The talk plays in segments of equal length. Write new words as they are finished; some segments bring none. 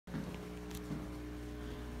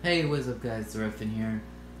Hey, what's up guys, Zerefin here.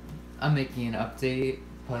 I'm making an update,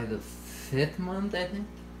 probably the 5th month I think,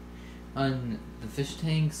 on the fish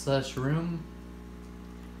tank slash room.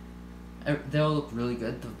 They all look really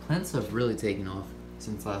good. The plants have really taken off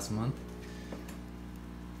since last month.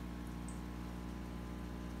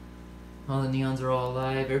 All the neons are all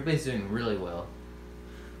alive, everybody's doing really well.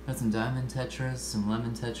 Got some diamond tetras, some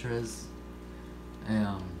lemon tetras,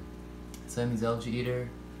 Siamese algae eater,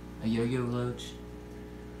 a yo-yo loach.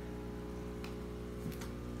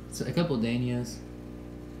 So a couple danios.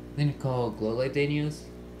 I think they're called glow light danios.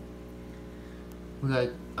 We got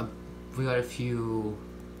a few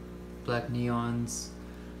black neons,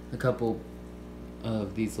 a couple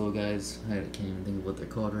of these little guys. I can't even think of what they're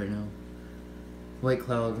called right now. White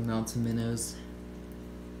cloud mountain minnows.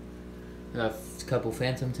 Got a couple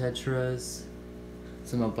phantom tetras,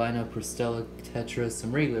 some albino pristella tetras,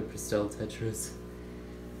 some regular pristella tetras.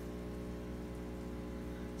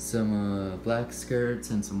 Some black skirts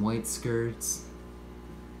and some white skirts,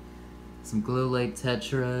 some glow light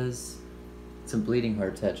tetras, some bleeding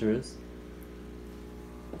heart tetras,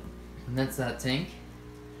 and that's that tank.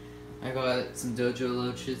 I got some dojo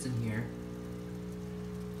loaches in here.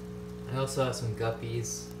 I also have some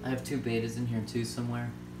guppies. I have 2 betas in here too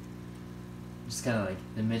somewhere. Just kind of like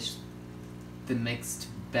the mixed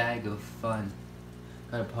bag of fun.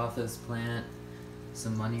 Got a pothos plant,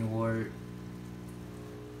 some moneywort.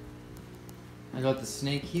 I got the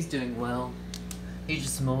snake, he's doing well. He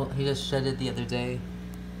just shedded the other day.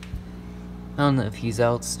 I don't know if he's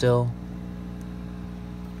out still.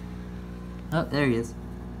 Oh, there he is.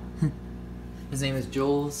 His name is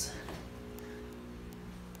Jules.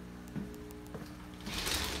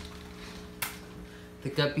 The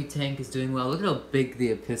guppy tank is doing well. Look at how big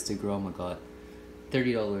the Epistagroma got.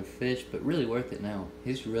 $30 fish, but really worth it now.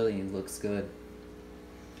 He really looks good.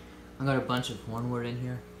 I got a bunch of hornwort in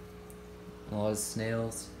here. A lot of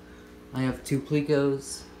snails. I have 2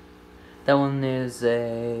 plecos. That one is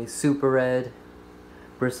a super red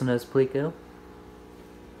bristlenose pleco.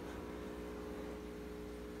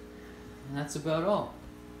 And that's about all.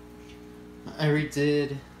 I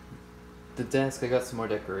redid the desk. I got some more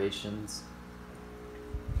decorations.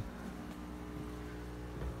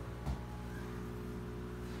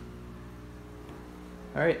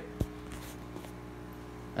 Alright.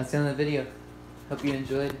 That's the end of the video. Hope you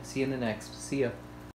enjoyed. See you in the next. See ya.